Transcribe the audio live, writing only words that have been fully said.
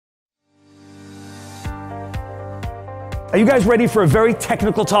Are you guys ready for a very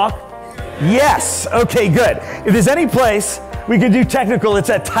technical talk? Yes, okay, good. If there's any place we can do technical, it's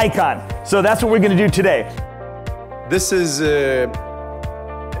at TiEcon. So that's what we're gonna do today. This is a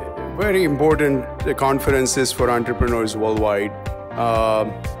very important conference for entrepreneurs worldwide.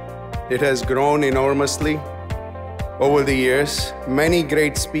 It has grown enormously over the years. Many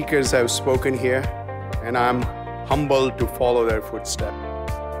great speakers have spoken here, and I'm humbled to follow their footsteps.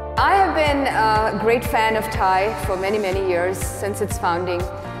 I have been a great fan of TiE for many, many years, since its founding,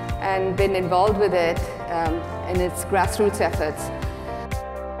 and been involved with it in its grassroots efforts.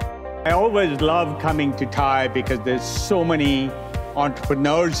 I always love coming to TiE because there's so many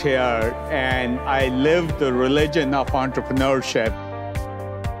entrepreneurs here, and I live the religion of entrepreneurship.